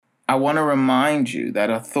I want to remind you that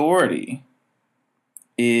authority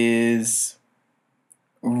is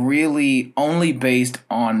really only based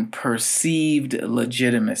on perceived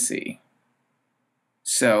legitimacy.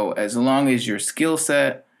 So as long as your skill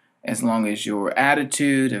set, as long as your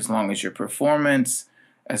attitude, as long as your performance,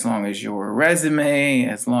 as long as your resume,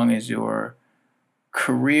 as long as your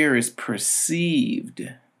career is perceived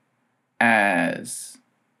as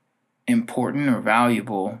important or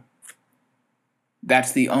valuable,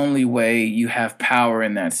 that's the only way you have power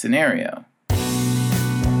in that scenario.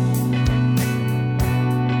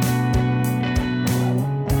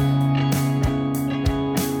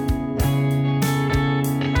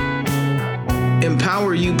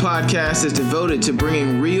 Empower You podcast is devoted to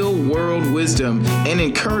bringing real-world wisdom and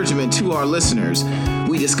encouragement to our listeners.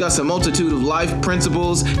 We discuss a multitude of life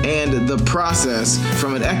principles and the process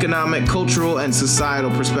from an economic, cultural, and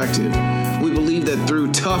societal perspective. We believe that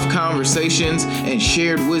through tough conversations and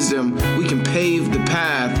shared wisdom, we can pave the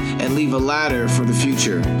path and leave a ladder for the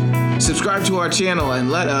future. Subscribe to our channel and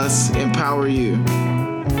let us empower you.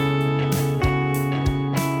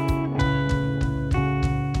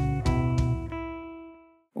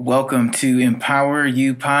 Welcome to Empower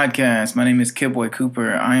You podcast. My name is Kidboy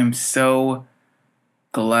Cooper. I am so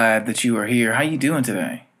glad that you are here. How you doing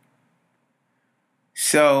today?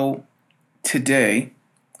 So today,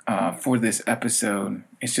 for this episode,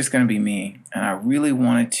 it's just going to be me. And I really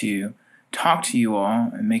wanted to talk to you all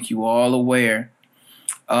and make you all aware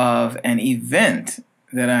of an event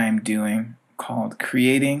that I am doing called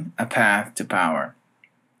Creating a Path to Power.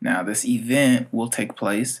 Now, this event will take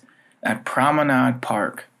place at Promenade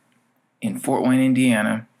Park in Fort Wayne,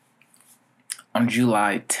 Indiana, on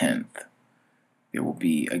July 10th. There will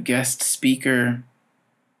be a guest speaker.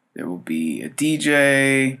 There will be a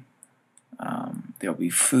DJ. There'll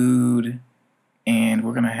be food. And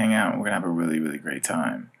we're going to hang out. We're going to have a really, really great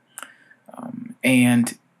time.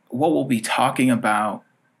 And what we'll be talking about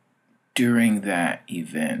during that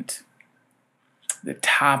event, the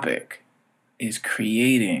topic is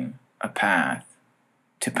creating a path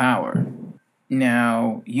to power.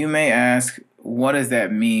 Now, you may ask, what does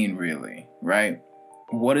that mean really, right?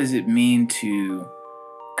 What does it mean to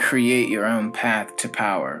create your own path to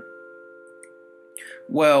power?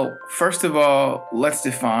 Well, first of all, let's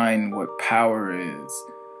define what power is.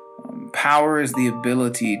 Power is the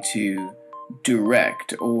ability to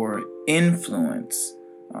direct or influence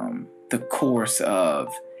the course of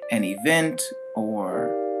an event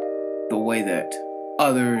or the way that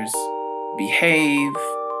others behave.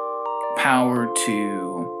 Power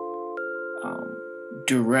to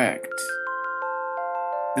direct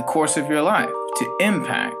the course of your life, to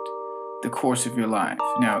impact the course of your life.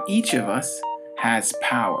 Now, each of us has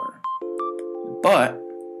power, but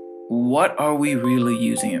what are we really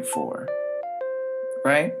using it for?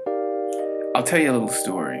 Right? I'll tell you a little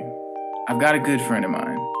story. I've got a good friend of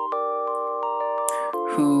mine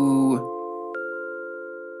who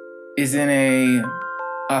is in a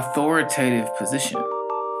authoritative position.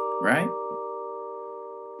 Right?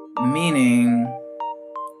 Meaning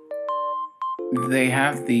they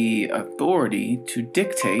have the authority to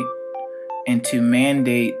dictate and to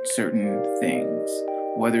mandate certain things,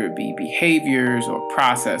 whether it be behaviors or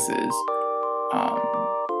processes.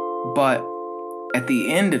 But at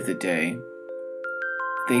the end of the day,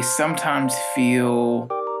 they sometimes feel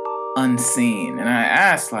unseen. And I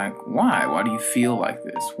asked, why? Why do you feel like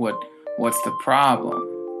this? What's the problem?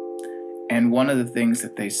 And one of the things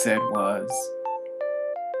that they said was,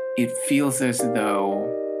 it feels as though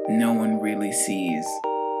no one really sees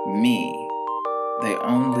me. They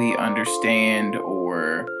only understand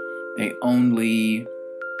or they only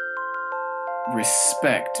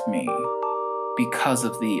respect me because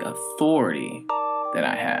of the authority that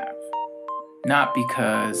I have, not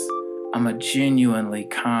because I'm a genuinely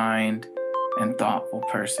kind and thoughtful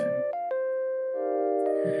person.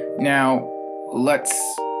 Now, let's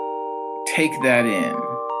take that in,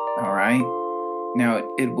 all right?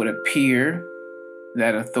 Now, it would appear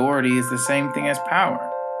that authority is the same thing as power.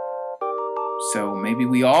 So maybe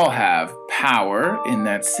we all have power in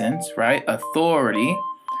that sense, right? Authority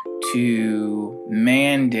to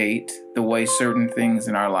mandate the way certain things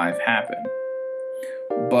in our life happen.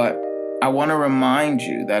 But I want to remind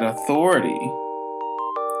you that authority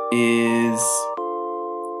is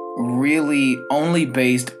really only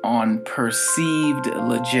based on perceived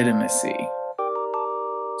legitimacy.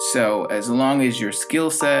 So as long as your skill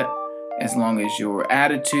set, as long as your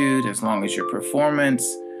attitude, as long as your performance,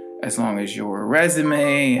 as long as your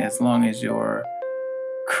resume, as long as your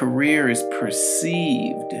career is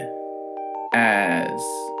perceived as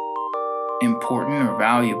important or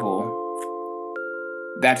valuable,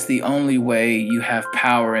 that's the only way you have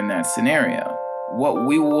power in that scenario. What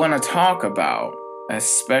we want to talk about,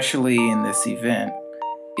 especially in this event,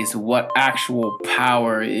 is what actual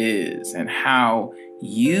power is and how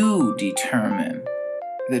you determine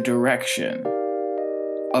the direction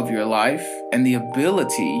of your life and the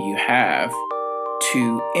ability you have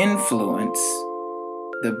to influence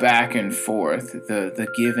the back and forth, the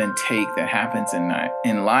give and take that happens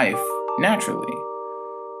in life naturally.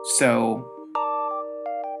 So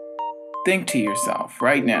think to yourself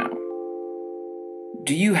right now,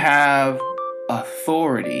 do you have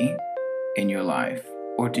authority in your life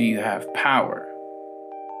or do you have power?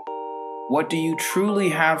 What do you truly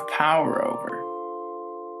have power over?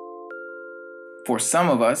 For some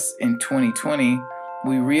of us in 2020,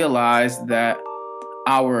 we realized that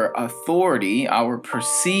our authority, our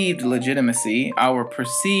perceived legitimacy, our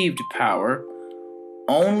perceived power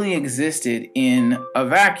only existed in a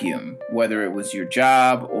vacuum, whether it was your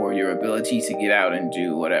job or your ability to get out and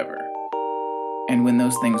do whatever. And when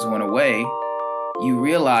those things went away, you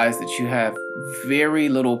realize that you have very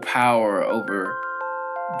little power over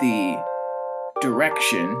the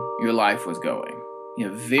direction your life was going. You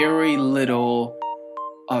have very little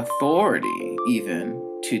authority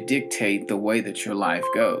even to dictate the way that your life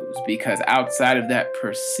goes, because outside of that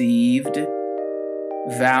perceived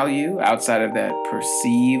value, outside of that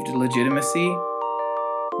perceived legitimacy,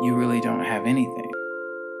 you really don't have anything,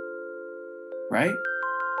 right?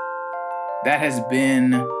 That has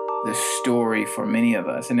been the story for many of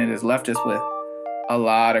us, and it has left us with a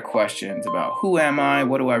lot of questions about who am I?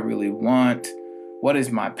 What do I really want? What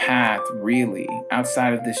is my path really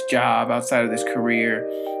outside of this job, outside of this career,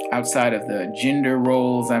 outside of the gender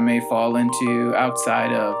roles I may fall into,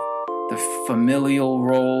 outside of the familial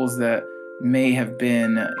roles that may have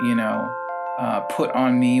been, put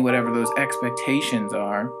on me, whatever those expectations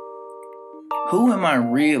are. Who am I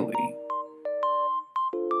really?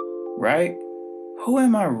 Right? Who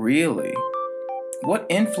am I really? What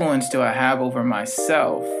influence do I have over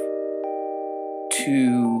myself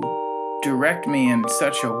to direct me in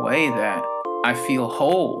such a way that I feel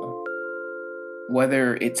whole,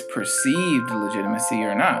 whether it's perceived legitimacy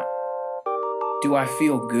or not? Do I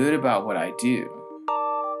feel good about what I do?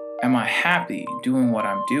 Am I happy doing what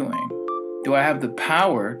I'm doing? Do I have the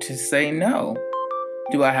power to say no?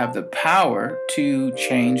 Do I have the power to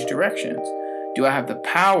change directions? Do I have the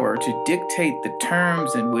power to dictate the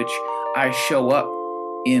terms in which I show up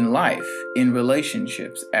in life, in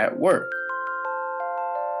relationships, at work?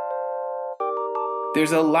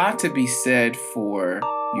 There's a lot to be said for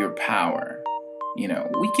your power.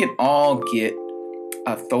 We can all get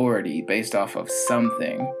authority based off of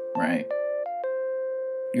something, right?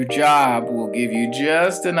 Your job will give you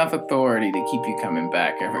just enough authority to keep you coming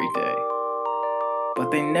back every day. But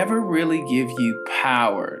they never really give you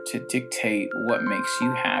power to dictate what makes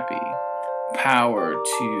you happy, power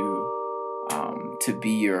to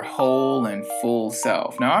be your whole and full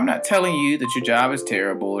self. Now, I'm not telling you that your job is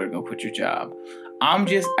terrible or go quit your job. I'm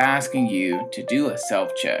just asking you to do a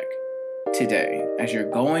self-check today as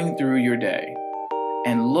you're going through your day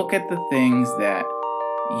and look at the things that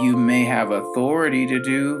you may have authority to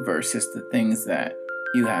do versus the things that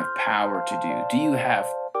you have power to do. Do you have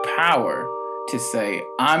power to say,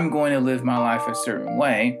 I'm going to live my life a certain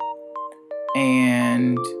way,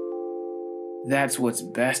 and that's what's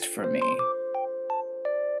best for me?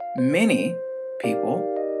 Many people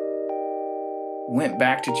went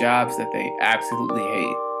back to jobs that they absolutely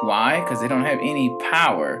hate. Why? Because they don't have any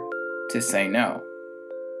power to say no.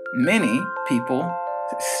 Many people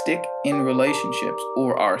stick in relationships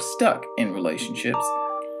or are stuck in relationships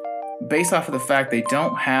based off of the fact they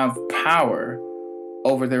don't have power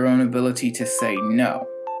over their own ability to say no.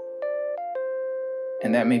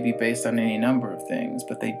 And that may be based on any number of things,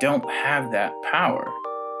 but they don't have that power.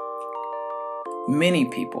 Many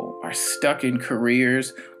people are stuck in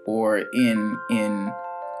careers or in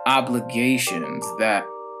obligations that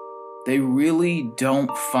they really don't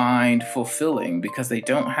find fulfilling because they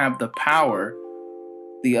don't have the power,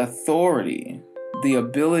 the authority, the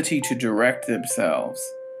ability to direct themselves,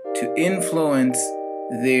 to influence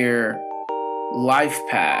their life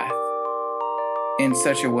path in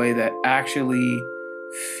such a way that actually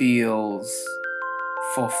feels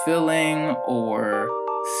fulfilling or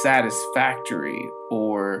satisfactory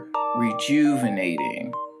or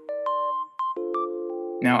rejuvenating.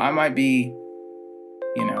 Now, I might be,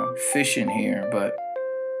 fishing here, but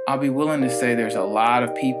I'll be willing to say there's a lot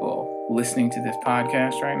of people listening to this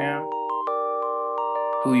podcast right now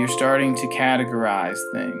who you're starting to categorize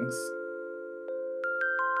things,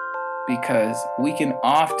 because we can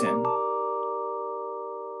often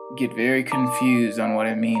get very confused on what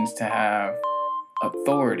it means to have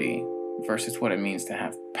authority versus what it means to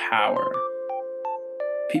have power.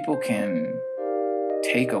 People can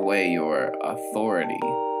take away your authority.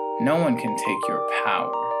 No one can take your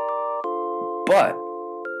power. But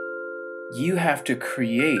you have to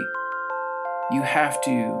create, you have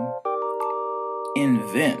to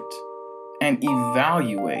invent and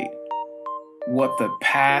evaluate what the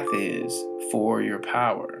path is for your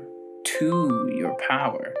power, to your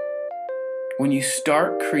power. When you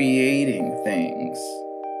start creating things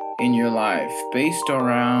in your life based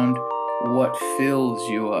around what fills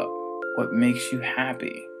you up, what makes you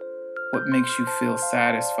happy, what makes you feel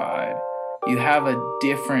satisfied, you have a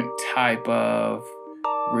different type of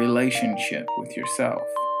relationship with yourself.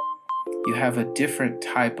 You have a different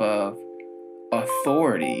type of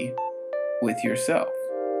authority with yourself.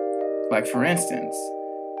 Like, for instance,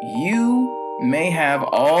 you may have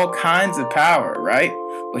all kinds of power, right?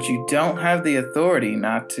 But you don't have the authority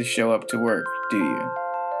not to show up to work, do you?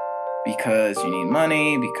 Because you need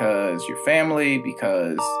money, because your family,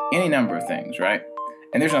 because any number of things, right?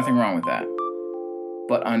 And there's nothing wrong with that.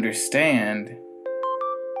 But understand,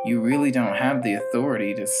 you really don't have the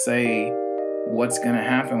authority to say what's going to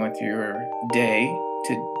happen with your day,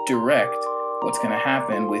 to direct what's going to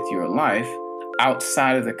happen with your life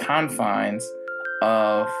outside of the confines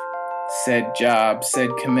of said job, said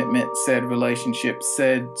commitment, said relationship,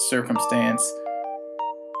 said circumstance,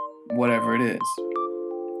 whatever it is.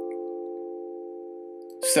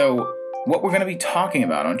 So, what we're going to be talking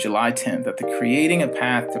about on July 10th at the Creating a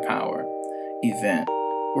Path to Power event,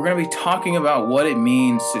 we're going to be talking about what it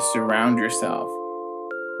means to surround yourself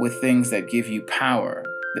with things that give you power,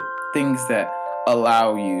 things that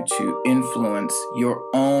allow you to influence your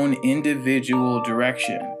own individual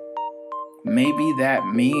direction. Maybe that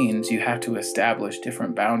means you have to establish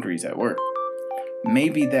different boundaries at work.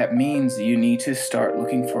 Maybe that means you need to start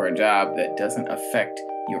looking for a job that doesn't affect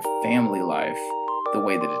your family life the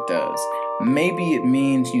way that it does. Maybe it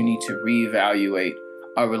means you need to reevaluate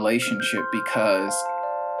a relationship because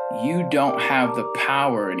you don't have the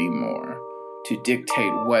power anymore to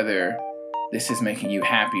dictate whether this is making you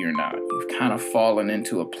happy or not. You've kind of fallen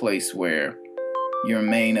into a place where your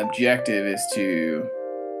main objective is to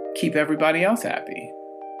keep everybody else happy.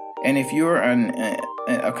 And if you're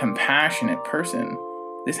a compassionate person,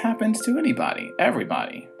 this happens to anybody,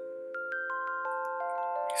 everybody.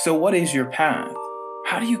 So what is your path?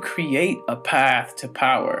 How do you create a path to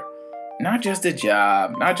power? Not just a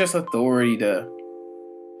job, not just authority to,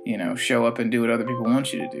 show up and do what other people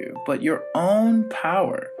want you to do, but your own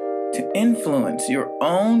power to influence your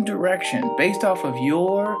own direction based off of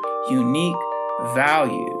your unique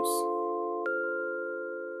values.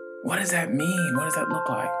 What does that mean? What does that look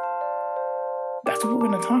like? That's what we're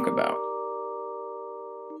going to talk about.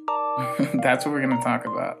 That's what we're going to talk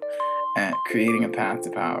about at Creating a Path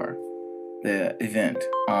to Power, the event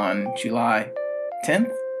on July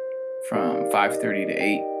 10th from 5:30 to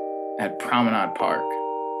 8 at Promenade Park.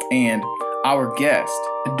 And our guest,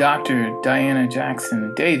 Dr. Diana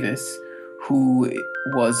Jackson Davis, who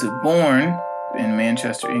was born in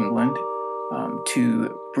Manchester, England,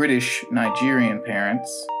 to British Nigerian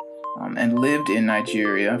parents, and lived in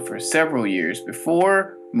Nigeria for several years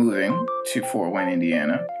before moving to Fort Wayne,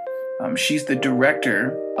 Indiana. She's the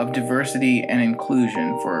Director of Diversity and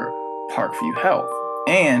Inclusion for Parkview Health,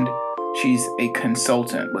 and she's a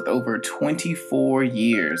consultant with over 24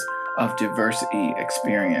 years of diversity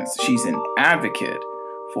experience. She's an advocate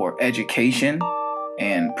for education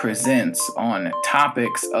and presents on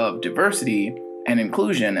topics of diversity and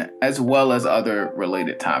inclusion as well as other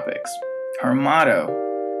related topics. Her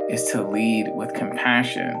motto is to lead with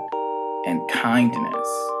compassion and kindness.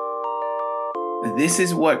 This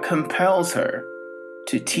is what compels her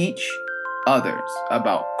to teach others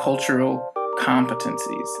about cultural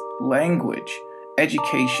competencies, language,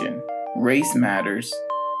 education, race matters,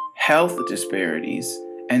 health disparities,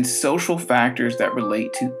 and social factors that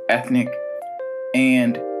relate to ethnic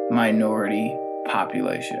and minority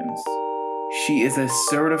populations. She is a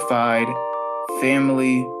certified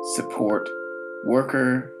family support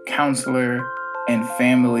worker, counselor, and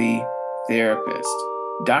family therapist.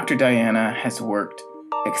 Dr. Diana has worked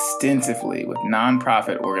extensively with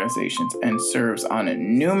nonprofit organizations and serves on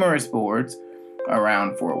numerous boards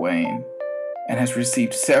around Fort Wayne and has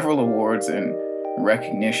received several awards and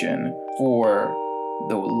recognition for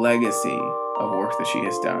the legacy of work that she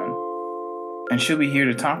has done. And she'll be here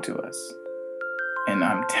to talk to us. And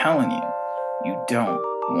I'm telling you, you don't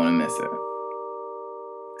want to miss it.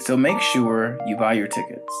 So make sure you buy your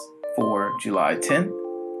tickets for July 10th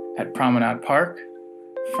at Promenade Park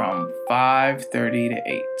from 5:30 to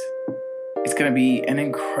 8. It's going to be an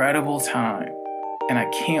incredible time, and I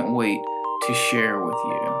can't wait to share with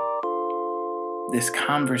you this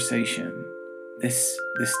conversation, this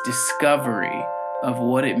discovery of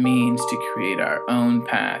what it means to create our own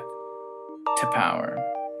path to power.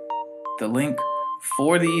 The link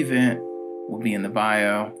for the event will be in the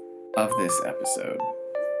bio of this episode.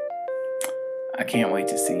 I can't wait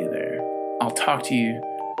to see you there. I'll talk to you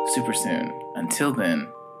super soon. Until then,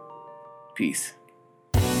 peace.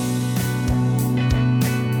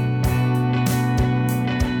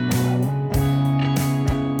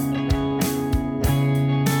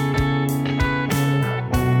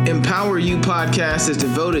 Empower You podcast is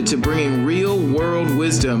devoted to bringing real-world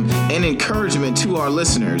wisdom and encouragement to our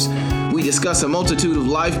listeners. We discuss a multitude of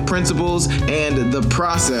life principles and the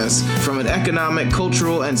process from an economic,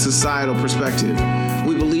 cultural, and societal perspective.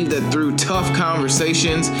 We believe that through tough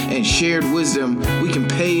conversations and shared wisdom, we can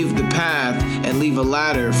pave the path and leave a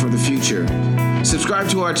ladder for the future. Subscribe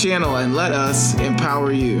to our channel and let us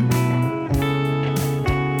empower you.